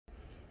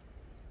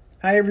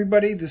Hi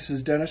everybody, this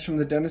is Dennis from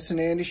the Dennis and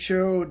Andy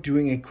Show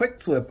doing a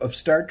quick flip of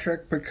Star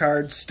Trek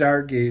Picard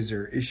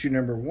Stargazer, issue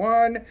number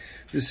 1.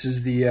 This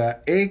is the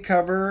A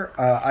cover.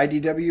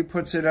 IDW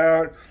puts it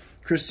out.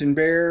 Kristen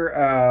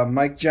Bear,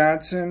 Mike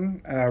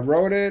Johnson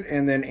wrote it,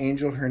 and then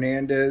Angel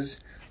Hernandez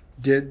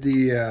did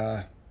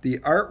the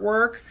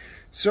artwork.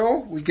 So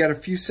we got a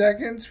few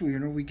seconds.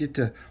 We get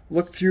to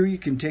look through. You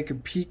can take a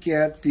peek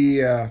at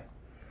the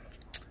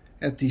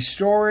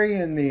story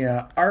and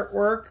the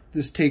artwork.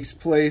 This takes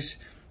place,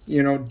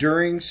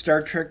 during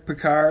Star Trek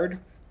Picard,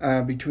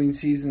 between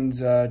seasons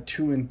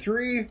 2 and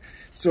 3.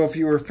 So if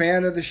you were a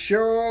fan of the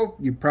show,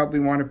 you probably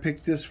want to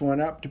pick this one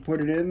up to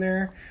put it in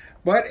there.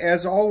 But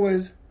as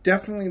always,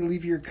 definitely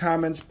leave your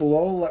comments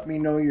below. Let me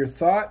know your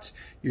thoughts,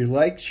 your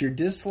likes, your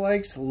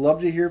dislikes.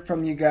 Love to hear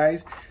from you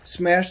guys.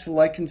 Smash the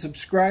like and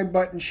subscribe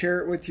button, share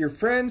it with your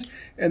friends,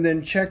 and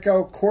then check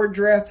out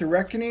Kor-Drath The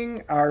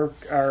Reckoning, our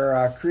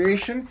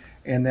creation,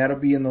 and that'll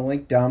be in the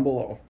link down below.